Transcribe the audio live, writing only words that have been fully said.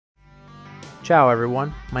Ciao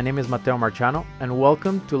everyone, my name is Matteo Marciano and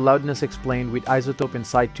welcome to Loudness Explained with Izotope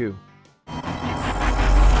Insight 2.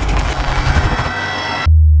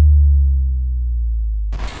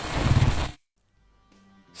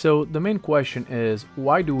 So the main question is,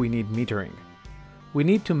 why do we need metering? We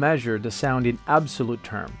need to measure the sound in absolute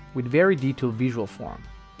term with very detailed visual form.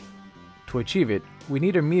 To achieve it, we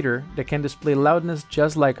need a meter that can display loudness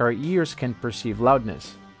just like our ears can perceive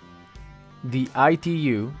loudness. The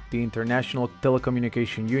ITU, the International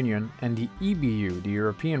Telecommunication Union, and the EBU, the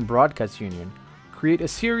European Broadcast Union, create a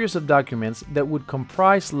series of documents that would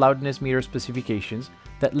comprise loudness meter specifications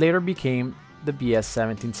that later became the BS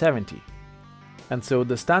 1770. And so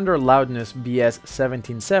the standard loudness BS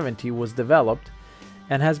 1770 was developed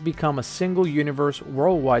and has become a single universe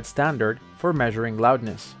worldwide standard for measuring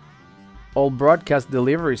loudness. All broadcast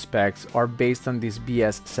delivery specs are based on this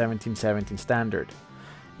BS 1770 standard.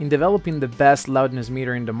 In developing the best loudness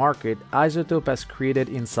meter in the market, Izotope has created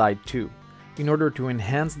Insight 2 in order to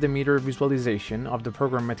enhance the meter visualization of the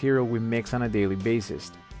program material we mix on a daily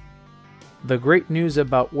basis. The great news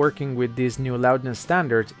about working with these new loudness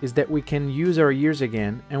standards is that we can use our ears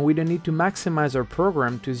again and we don't need to maximize our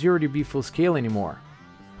program to 0 dB full scale anymore.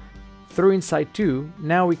 Through Insight 2,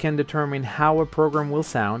 now we can determine how a program will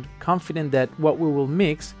sound, confident that what we will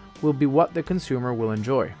mix will be what the consumer will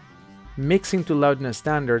enjoy. Mixing to loudness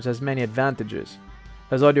standards has many advantages.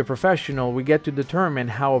 As audio professional, we get to determine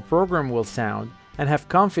how a program will sound and have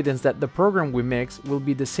confidence that the program we mix will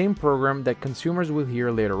be the same program that consumers will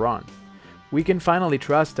hear later on. We can finally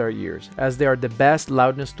trust our ears, as they are the best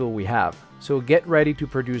loudness tool we have, so get ready to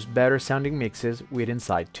produce better sounding mixes with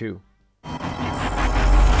Insight 2.